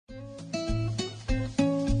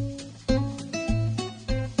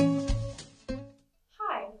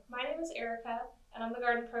and I'm the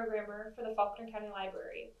garden programmer for the Faulkner County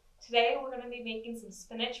Library. Today we're going to be making some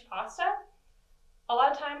spinach pasta. A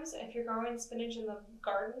lot of times if you're growing spinach in the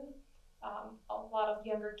garden, a lot of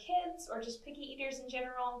younger kids or just picky eaters in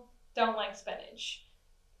general don't like spinach.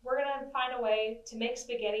 We're going to find a way to make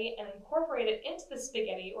spaghetti and incorporate it into the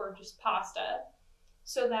spaghetti or just pasta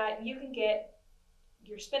so that you can get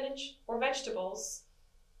your spinach or vegetables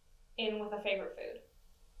in with a favorite food.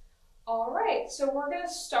 All right, so we're going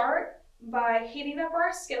to start by heating up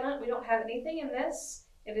our skillet. We don't have anything in this.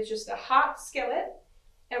 It is just a hot skillet.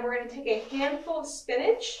 And we're going to take a handful of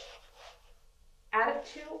spinach, add it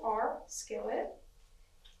to our skillet,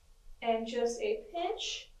 and just a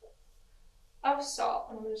pinch of salt.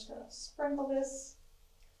 And I'm just going to sprinkle this.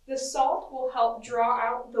 The salt will help draw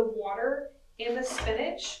out the water in the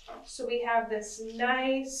spinach, so we have this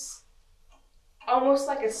nice, almost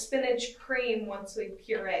like a spinach cream once we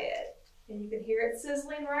puree it. And you can hear it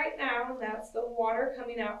sizzling right now. That's the water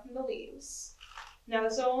coming out from the leaves. Now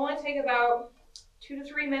this will only take about 2 to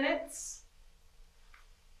 3 minutes,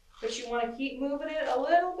 but you want to keep moving it a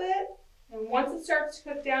little bit. And once it starts to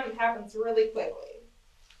cook down, it happens really quickly,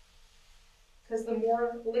 because the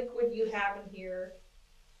more liquid you have in here,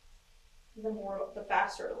 the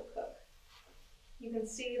faster it'll cook. You can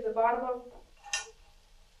see the bottom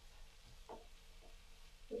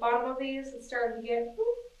of these is starting to get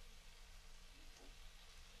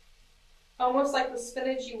almost like the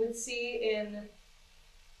spinach you would see in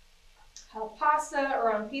pasta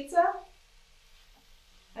or on pizza.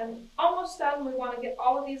 And almost done. We want to get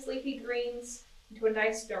all of these leafy greens into a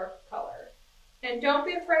nice dark color. And don't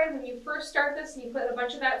be afraid when you first start this and you put a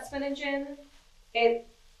bunch of that spinach in, it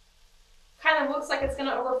kind of looks like it's going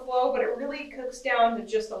to overflow, but it really cooks down to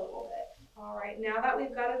just a little bit. All right, now that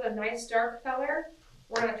we've got it a nice dark color,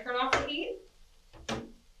 we're going to turn off the heat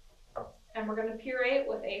and we're going to puree it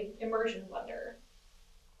with a immersion blender.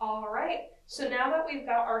 All right, so now that we've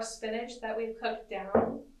got our spinach that we've cooked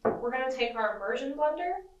down, we're going to take our immersion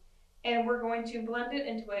blender and we're going to blend it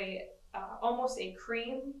into a almost a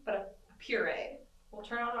cream, but a puree. We'll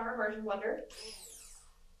turn on our immersion blender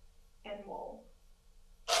and we'll.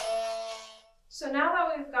 So now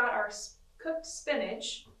that we've got our cooked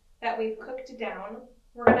spinach that we've cooked down,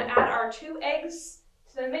 we're going to add our 2 eggs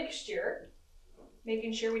to the mixture,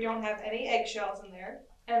 making sure we don't have any eggshells in there.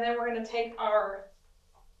 And then we're going to take our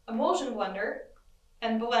emulsion blender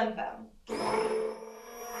and blend them.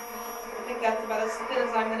 I think that's about as thin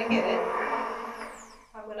as I'm going to get it.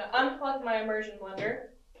 I'm going to unplug my immersion blender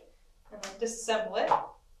and then disassemble it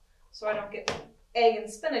so I don't get egg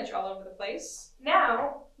and spinach all over the place.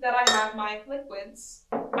 Now that I have my liquids,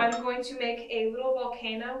 I'm going to make a little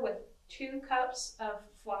volcano with 2 cups of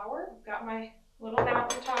flour. I've got my little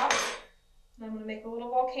mountain top, and I'm going to make a little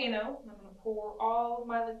volcano. I'm going to pour all of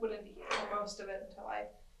my liquid into here, or most of it, until I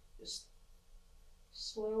just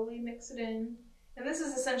slowly mix it in. And this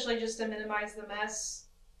is essentially just to minimize the mess.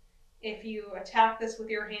 If you attack this with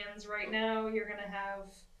your hands right now, you're going to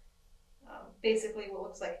have basically what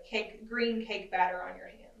looks like green cake batter on your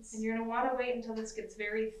hands. And you're going to want to wait until this gets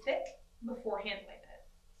very thick before handling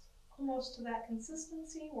it. Almost to that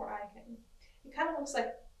consistency where it kind of looks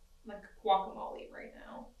like guacamole right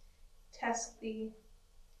now. Test the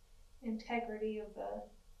integrity of the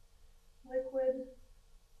liquid.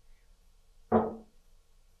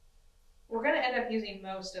 We're going to end up using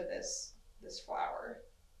most of this flour.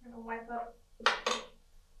 We're going to wipe up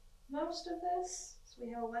most of this so we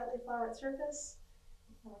have a lightly floured surface.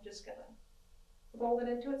 And we're just going to fold it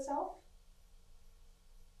into itself.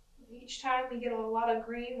 Each time we get a lot of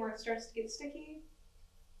green where it starts to get sticky,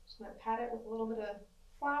 just going to pat it with a little bit of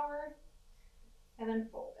flour and then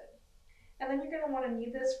fold it. And then you're going to want to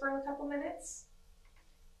knead this for a couple minutes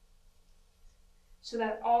so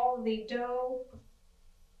that all the dough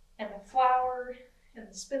and the flour and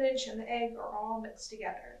the spinach and the egg are all mixed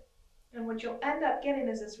together. And what you'll end up getting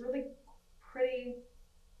is this really pretty,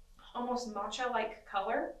 almost matcha-like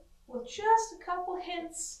color with just a couple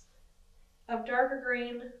hints of darker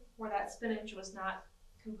green where that spinach was not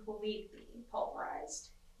completely pulverized.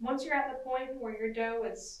 Once you're at the point where your dough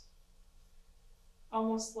is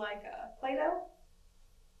almost like a Play-Doh,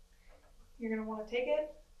 you're going to want to take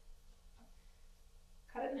it,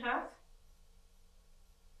 cut it in half,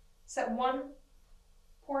 set one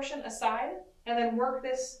portion aside, and then work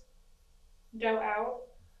this dough out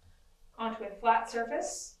onto a flat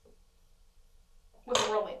surface with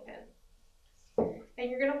a rolling pin. And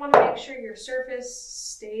you're going to want to make sure your surface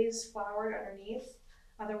stays floured underneath,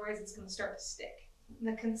 otherwise it's going to start to stick.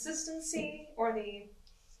 The consistency or the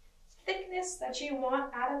thickness that you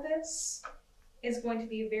want out of this is going to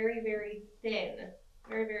be very, very thin.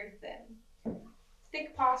 Very, very thin.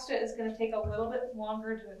 Thick pasta is going to take a little bit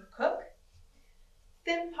longer to cook.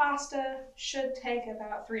 Thin pasta should take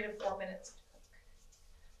about 3 to 4 minutes to cook.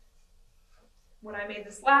 When I made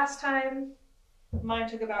this last time, mine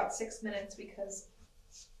took about 6 minutes because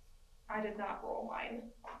I did not roll mine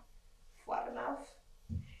flat enough.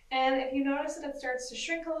 And if you notice that it starts to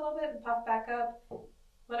shrink a little bit and puff back up,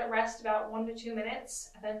 let it rest about 1 to 2 minutes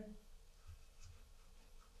and then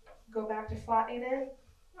go back to flattening it.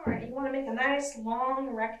 All right, you want to make a nice long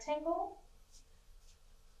rectangle,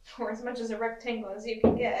 or as much as a rectangle as you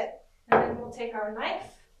can get. And then we'll take our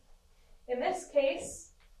knife. In this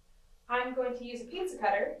case, I'm going to use a pizza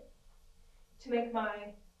cutter to make my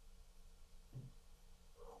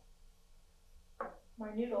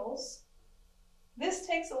noodles. This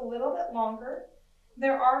takes a little bit longer.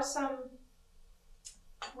 There are some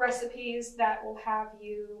recipes that will have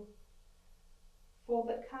you fold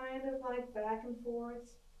it kind of like back and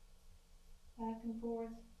forth, back and forth,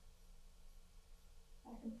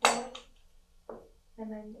 back and forth,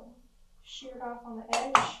 and then you'll shear it off on the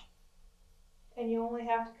edge. And you only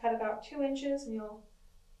have to cut about 2 inches and you'll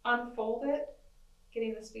unfold it,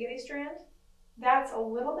 getting the spaghetti strand. That's a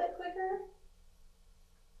little bit quicker.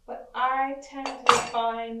 But I tend to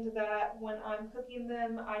find that when I'm cooking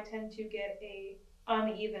them, I tend to get a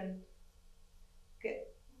uneven.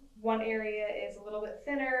 One area is a little bit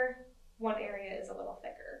thinner, one area is a little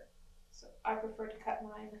thicker. So I prefer to cut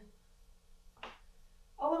mine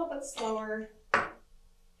a little bit slower.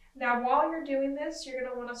 Now while you're doing this, you're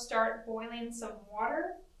going to want to start boiling some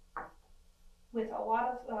water with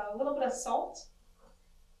a little bit of salt.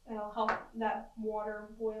 It'll help that water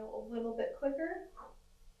boil a little bit quicker.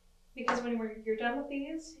 Because when you're done with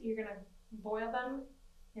these, you're going to boil them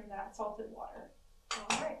in that salted water.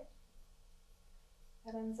 All right.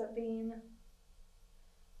 That ends up being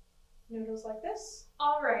noodles like this.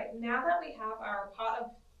 All right, now that we have our pot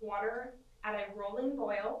of water at a rolling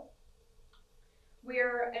boil,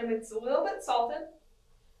 and it's a little bit salted,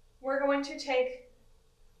 we're going to take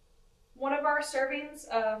one of our servings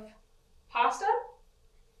of pasta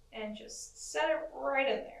and just set it right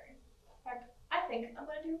in there. In fact, I think I'm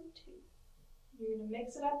going to do 2. You're going to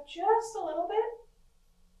mix it up just a little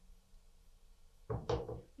bit.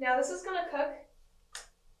 Now this is going to cook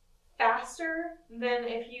faster than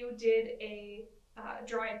if you did a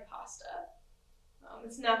dried pasta.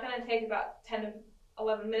 It's not going to take about 10 to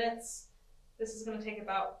 11 minutes. This is going to take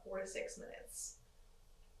about 4 to 6 minutes.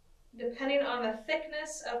 Depending on the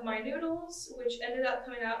thickness of my noodles, which ended up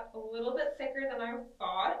coming out a little bit thicker than I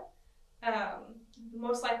thought,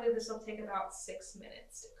 most likely this will take about 6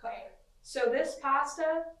 minutes to cook. So this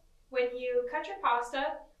pasta, when you cut your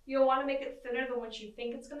pasta, you'll want to make it thinner than what you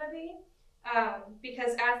think it's going to be,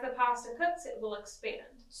 because as the pasta cooks, it will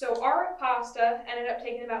expand. So our pasta ended up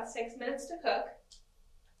taking about 6 minutes to cook,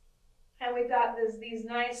 and we've got these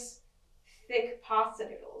nice thick pasta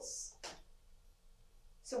noodles.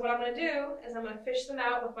 So what I'm going to do is I'm going to fish them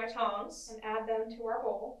out with my tongs and add them to our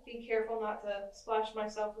bowl. Be careful not to splash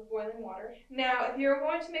myself with boiling water. Now, if you're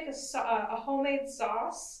going to make a homemade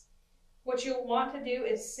sauce, what you'll want to do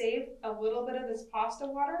is save a little bit of this pasta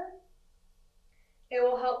water. It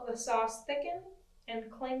will help the sauce thicken and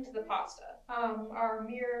cling to the pasta. Our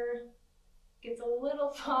mirror gets a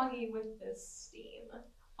little foggy with this steam.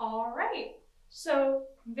 All right, so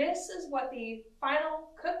this is what the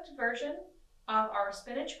final cooked version of our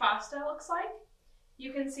spinach pasta looks like.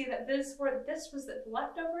 You can see that this was the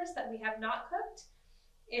leftovers that we have not cooked.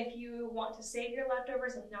 If you want to save your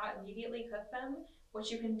leftovers and not immediately cook them, what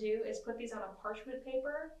you can do is put these on a parchment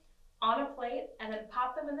paper on a plate and then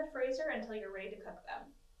pop them in the freezer until you're ready to cook them.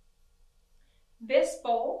 This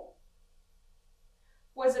bowl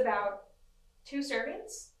was about 2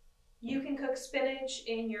 servings. You can cook spinach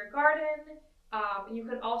in your garden. You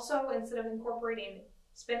can also, instead of incorporating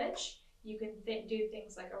spinach, you can do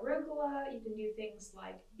things like arugula, you can do things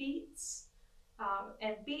like beets,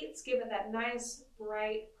 and beets give it that nice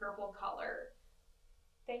bright purple color.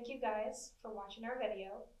 Thank you guys for watching our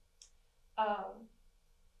video.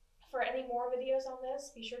 For any more videos on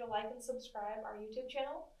this, be sure to like and subscribe our YouTube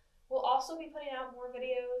channel. We'll also be putting out more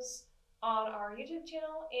videos on our YouTube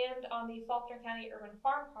channel and on the Faulkner County Urban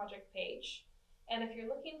Farm Project page. And if you're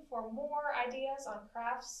looking for more ideas on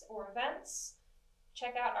crafts or events,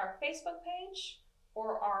 check out our Facebook page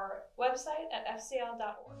or our website at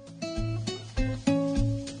fcl.org.